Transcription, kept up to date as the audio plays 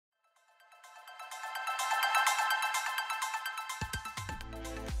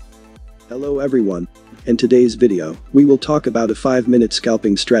Hello everyone. In today's video, we will talk about a 5-minute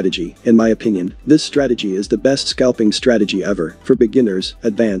scalping strategy. In my opinion, this strategy is the best scalping strategy ever for beginners,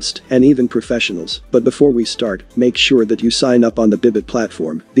 advanced, and even professionals. But before we start, make sure that you sign up on the ByBit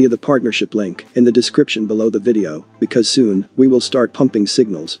platform via the partnership link in the description below the video, because soon we will start pumping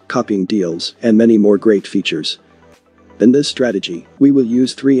signals, copying deals, and many more great features. In this strategy, we will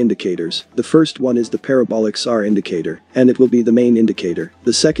use 3 indicators. The first one is the parabolic SAR indicator, and it will be the main indicator.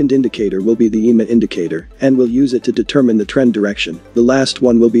 The second indicator will be the EMA indicator, and we'll use it to determine the trend direction. The last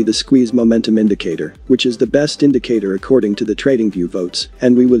one will be the squeeze momentum indicator, which is the best indicator according to the TradingView votes,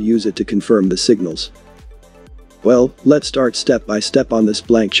 and we will use it to confirm the signals. Well, let's start step by step on this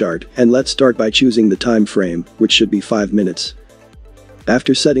blank chart, and let's start by choosing the time frame, which should be 5 minutes.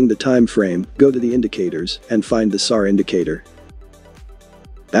 After setting the time frame, go to the indicators and find the SAR indicator.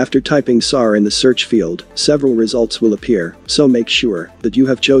 After typing SAR in the search field, several results will appear, so make sure that you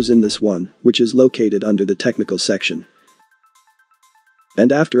have chosen this one, which is located under the technical section.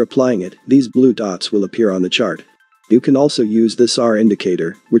 And after applying it, these blue dots will appear on the chart. You can also use the SAR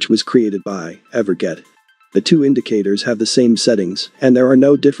indicator, which was created by Everget. The 2 indicators have the same settings, and there are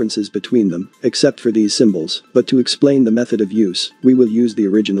no differences between them, except for these symbols, but to explain the method of use, we will use the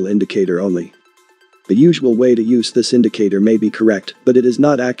original indicator only. The usual way to use this indicator may be correct, but it is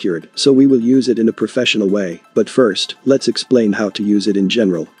not accurate, so we will use it in a professional way. But first, let's explain how to use it in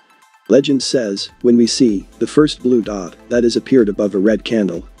general. Legend says, when we see the first blue dot that has appeared above a red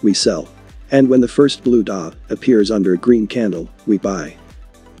candle, we sell. And when the first blue dot appears under a green candle, we buy.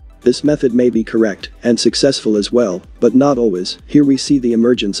 This method may be correct and successful as well, but not always. Here we see the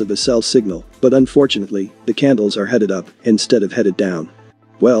emergence of a sell signal, but unfortunately, the candles are headed up instead of headed down.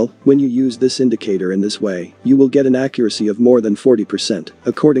 Well, when you use this indicator in this way, you will get an accuracy of more than 40%,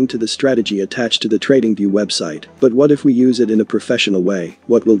 according to the strategy attached to the TradingView website. But what if we use it in a professional way?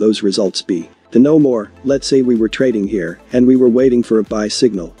 What will those results be? To know more, let's say we were trading here, and we were waiting for a buy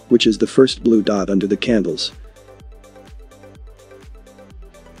signal, which is the first blue dot under the candles.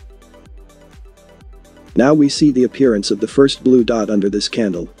 Now we see the appearance of the first blue dot under this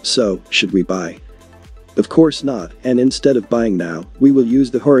candle, so, should we buy? Of course not, and instead of buying now, we will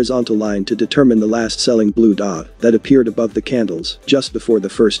use the horizontal line to determine the last selling blue dot that appeared above the candles just before the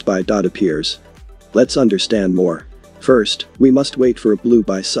first buy dot appears. Let's understand more. First, we must wait for a blue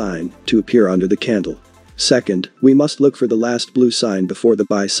buy sign to appear under the candle. Second, we must look for the last blue sign before the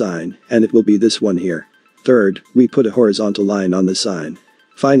buy sign, and it will be this one here. Third, we put a horizontal line on the sign.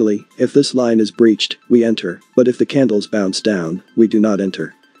 Finally, if this line is breached, we enter, but if the candles bounce down, we do not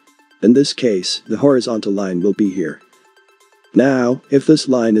enter. In this case, the horizontal line will be here. Now, if this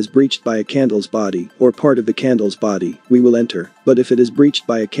line is breached by a candle's body or part of the candle's body, we will enter, but if it is breached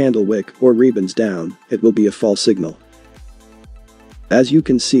by a candle wick or rebounds down, it will be a false signal. As you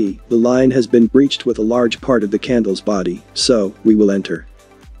can see, the line has been breached with a large part of the candle's body, so we will enter.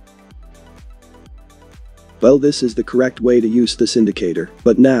 Well, this is the correct way to use this indicator,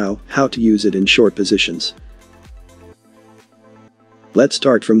 but now, how to use it in short positions. Let's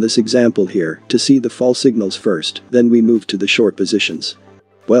start from this example here to see the false signals first, then we move to the short positions.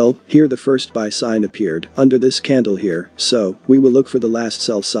 Well, here the first buy sign appeared under this candle here, so we will look for the last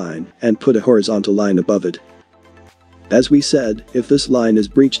sell sign and put a horizontal line above it. As we said, if this line is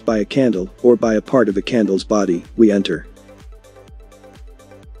breached by a candle or by a part of a candle's body, we enter.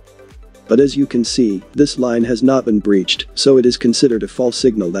 But as you can see, this line has not been breached, so it is considered a false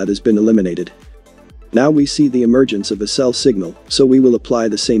signal that has been eliminated. Now we see the emergence of a sell signal, so we will apply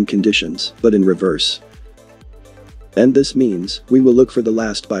the same conditions, but in reverse. And this means, we will look for the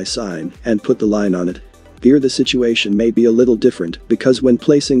last buy sign and put the line on it. Here the situation may be a little different, because when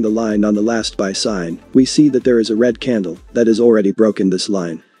placing the line on the last buy sign, we see that there is a red candle that has already broken this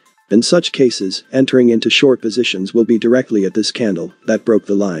line. In such cases, entering into short positions will be directly at this candle that broke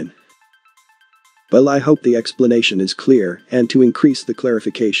the line. Well, I hope the explanation is clear, and to increase the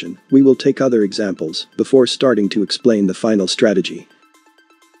clarification, we will take other examples before starting to explain the final strategy.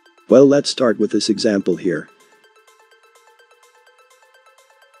 Well, let's start with this example here.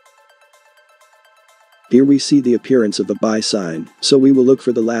 Here we see the appearance of a buy sign, so we will look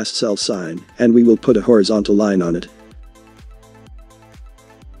for the last sell sign, and we will put a horizontal line on it.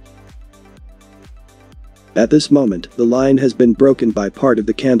 At this moment, the line has been broken by part of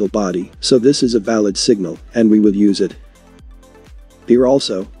the candle body, so this is a valid signal, and we will use it. Here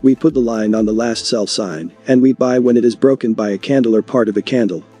also, we put the line on the last sell sign, and we buy when it is broken by a candle or part of a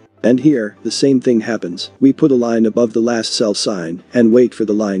candle. And here, the same thing happens, we put a line above the last sell sign, and wait for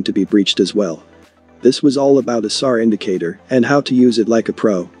the line to be breached as well. This was all about a SAR indicator, and how to use it like a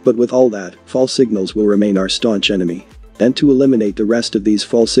pro, but with all that, false signals will remain our staunch enemy. And to eliminate the rest of these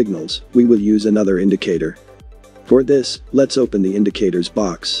false signals, we will use another indicator. For this, let's open the indicators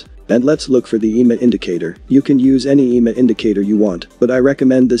box. And let's look for the EMA indicator. You can use any EMA indicator you want, but I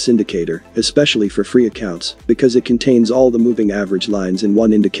recommend this indicator, especially for free accounts, because it contains all the moving average lines in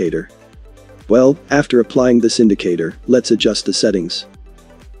one indicator. Well, after applying this indicator, let's adjust the settings.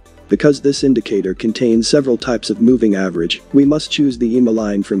 Because this indicator contains several types of moving average, we must choose the EMA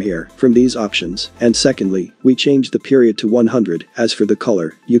line from here, from these options, and secondly, we change the period to 100. As for the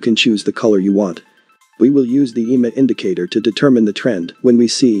color, you can choose the color you want. We will use the EMA indicator to determine the trend. When we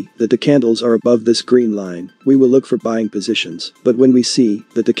see that the candles are above this green line, we will look for buying positions, but when we see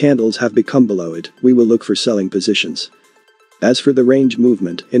that the candles have become below it, we will look for selling positions. As for the range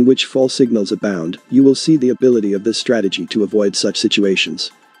movement, in which false signals abound, you will see the ability of this strategy to avoid such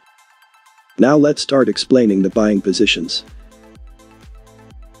situations. Now let's start explaining the buying positions.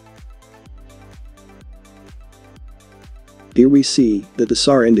 Here we see that the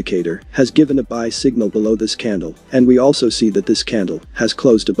SAR indicator has given a buy signal below this candle, and we also see that this candle has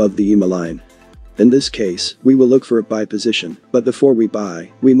closed above the EMA line. In this case, we will look for a buy position, but before we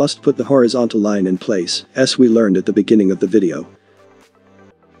buy, we must put the horizontal line in place, as we learned at the beginning of the video.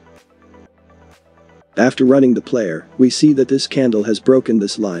 After running the player, we see that this candle has broken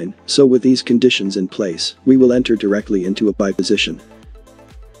this line, so with these conditions in place, we will enter directly into a buy position.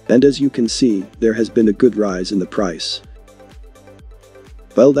 And as you can see, there has been a good rise in the price.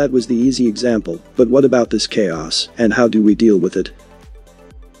 Well, that was the easy example, but what about this chaos, and how do we deal with it?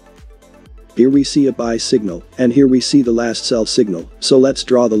 Here we see a buy signal, and here we see the last sell signal, so let's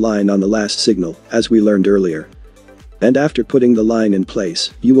draw the line on the last signal, as we learned earlier. And after putting the line in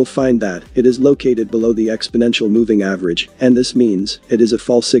place, you will find that it is located below the exponential moving average, and this means it is a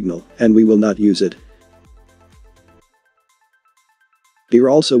false signal, and we will not use it. Here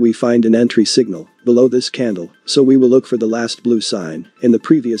also we find an entry signal below this candle, so we will look for the last blue sign in the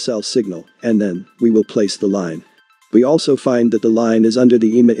previous sell signal, and then we will place the line. We also find that the line is under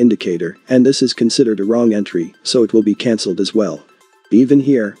the EMA indicator, and this is considered a wrong entry, so it will be cancelled as well. Even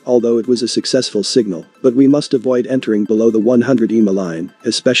here, although it was a successful signal, but we must avoid entering below the 100 EMA line,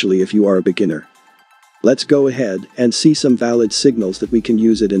 especially if you are a beginner. Let's go ahead and see some valid signals that we can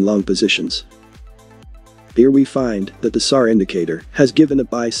use it in long positions. Here we find that the SAR indicator has given a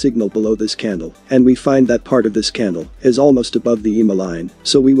buy signal below this candle, and we find that part of this candle is almost above the EMA line,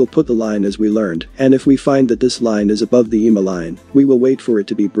 so we will put the line as we learned, and if we find that this line is above the EMA line, we will wait for it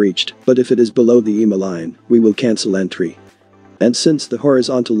to be breached, but if it is below the EMA line, we will cancel entry. And since the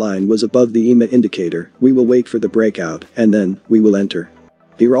horizontal line was above the EMA indicator, we will wait for the breakout, and then we will enter.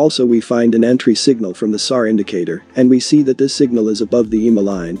 Here also we find an entry signal from the SAR indicator, and we see that this signal is above the EMA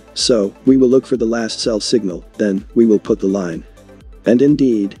line, so we will look for the last sell signal, then we will put the line. And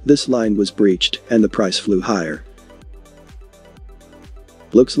indeed, this line was breached, and the price flew higher.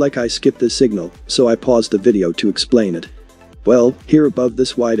 Looks like I skipped this signal, so I paused the video to explain it. Well, here above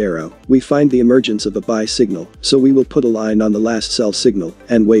this white arrow, we find the emergence of a buy signal, so we will put a line on the last sell signal,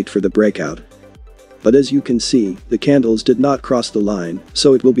 and wait for the breakout. But as you can see, the candles did not cross the line,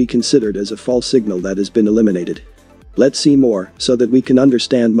 so it will be considered as a false signal that has been eliminated. Let's see more, so that we can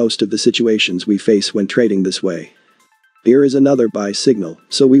understand most of the situations we face when trading this way. Here is another buy signal,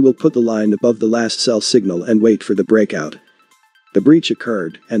 so we will put the line above the last sell signal and wait for the breakout. The breach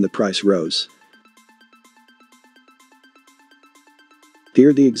occurred, and the price rose.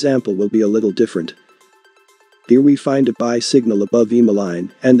 Here the example will be a little different. Here we find a buy signal above EMA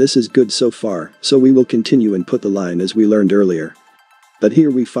line, and this is good so far, so we will continue and put the line as we learned earlier. But here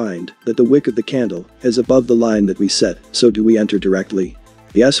we find that the wick of the candle is above the line that we set, so do we enter directly?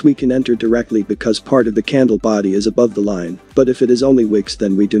 Yes, we can enter directly because part of the candle body is above the line, but if it is only wicks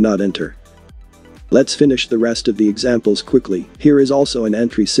then we do not enter. Let's finish the rest of the examples quickly. Here is also an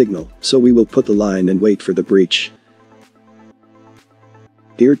entry signal, so we will put the line and wait for the breach.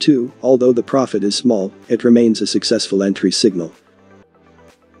 Here too, although the profit is small, it remains a successful entry signal.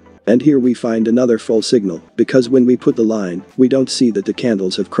 And here we find another false signal, because when we put the line, we don't see that the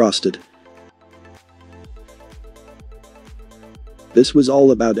candles have crossed it. This was all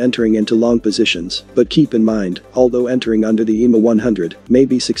about entering into long positions, but keep in mind, although entering under the EMA 100 may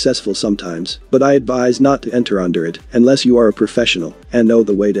be successful sometimes, but I advise not to enter under it, unless you are a professional and know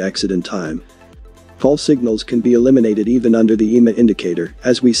the way to exit in time. False signals can be eliminated even under the EMA indicator,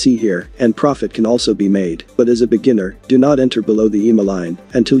 as we see here, and profit can also be made, but as a beginner, do not enter below the EMA line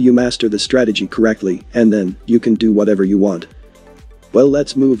until you master the strategy correctly, and then you can do whatever you want. Well,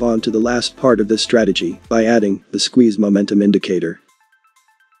 let's move on to the last part of this strategy by adding the squeeze momentum indicator.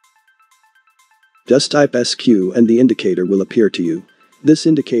 Just type SQ and the indicator will appear to you. This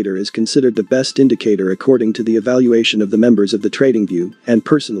indicator is considered the best indicator according to the evaluation of the members of the TradingView, and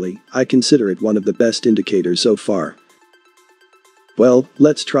personally, I consider it one of the best indicators so far. Well,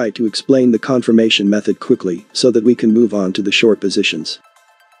 let's try to explain the confirmation method quickly so that we can move on to the short positions.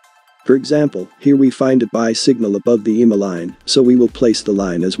 For example, here we find a buy signal above the EMA line, so we will place the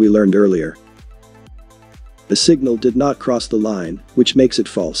line as we learned earlier. The signal did not cross the line, which makes it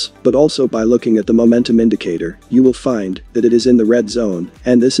false, but also by looking at the momentum indicator, you will find that it is in the red zone,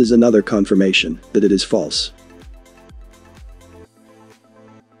 and this is another confirmation that it is false.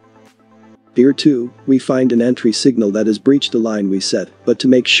 Here too, we find an entry signal that has breached the line we set, but to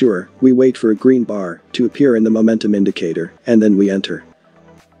make sure, we wait for a green bar to appear in the momentum indicator, and then we enter.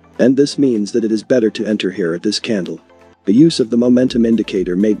 And this means that it is better to enter here at this candle. The use of the momentum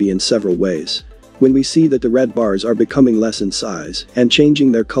indicator may be in several ways. When we see that the red bars are becoming less in size and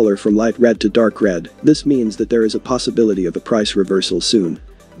changing their color from light red to dark red, this means that there is a possibility of a price reversal soon.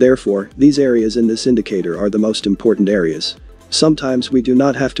 Therefore, these areas in this indicator are the most important areas. Sometimes we do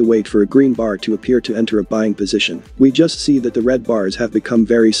not have to wait for a green bar to appear to enter a buying position. We just see that the red bars have become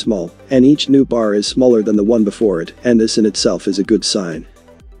very small, and each new bar is smaller than the one before it, and this in itself is a good sign.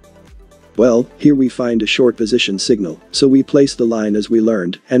 Well, here we find a short position signal, so we place the line as we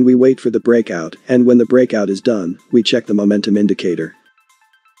learned, and we wait for the breakout, and when the breakout is done, we check the momentum indicator.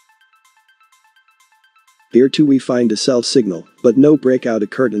 Here too we find a sell signal, but no breakout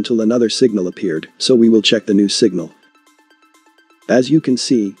occurred until another signal appeared, so we will check the new signal. As you can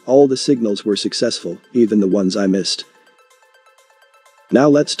see, all the signals were successful, even the ones I missed. Now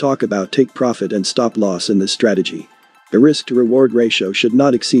let's talk about take profit and stop loss in this strategy. The risk-to-reward ratio should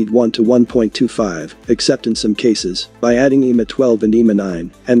not exceed 1 to 1.25, except in some cases, by adding EMA 12 and EMA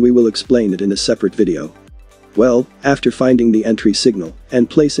 9, and we will explain it in a separate video. Well, after finding the entry signal and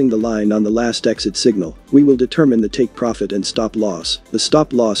placing the line on the last exit signal, we will determine the take profit and stop loss. The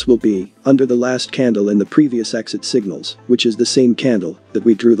stop loss will be under the last candle in the previous exit signals, which is the same candle that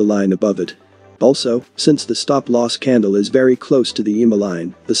we drew the line above it. Also, since the stop loss candle is very close to the EMA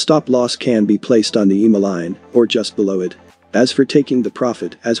line, the stop loss can be placed on the EMA line, or just below it. As for taking the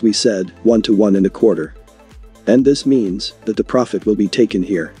profit, as we said, 1 to 1.25. And this means that the profit will be taken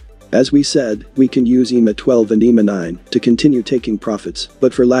here. As we said, we can use EMA 12 and EMA 9 to continue taking profits,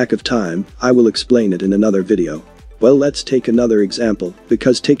 but for lack of time, I will explain it in another video. Well, let's take another example,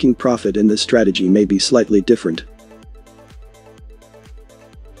 because taking profit in this strategy may be slightly different.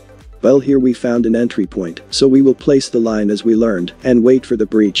 Well, here we found an entry point, so we will place the line as we learned, and wait for the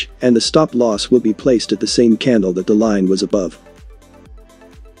breach, and the stop loss will be placed at the same candle that the line was above.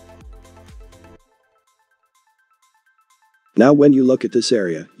 Now when you look at this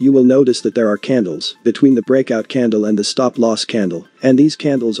area, you will notice that there are candles between the breakout candle and the stop loss candle, and these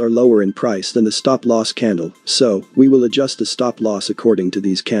candles are lower in price than the stop loss candle, so we will adjust the stop loss according to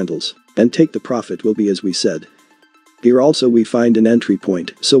these candles, and take the profit will be as we said. Here also we find an entry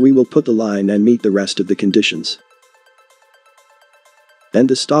point, so we will put the line and meet the rest of the conditions. And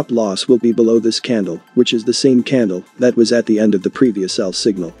the stop loss will be below this candle, which is the same candle that was at the end of the previous sell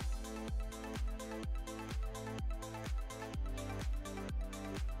signal.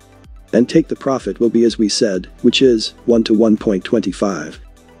 And take the profit will be as we said, which is 1 to 1.25.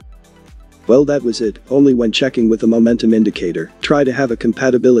 Well, that was it. Only when checking with the momentum indicator, try to have a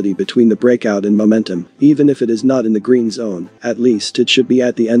compatibility between the breakout and momentum, even if it is not in the green zone, at least it should be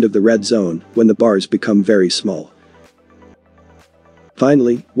at the end of the red zone, when the bars become very small.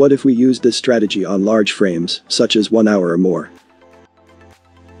 Finally, what if we use this strategy on large frames, such as 1 hour or more?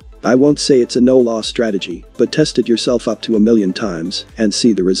 I won't say it's a no-loss strategy, but test it yourself up to 1,000,000 times, and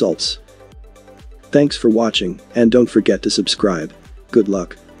see the results. Thanks for watching, and don't forget to subscribe. Good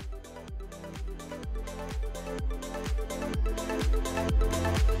luck.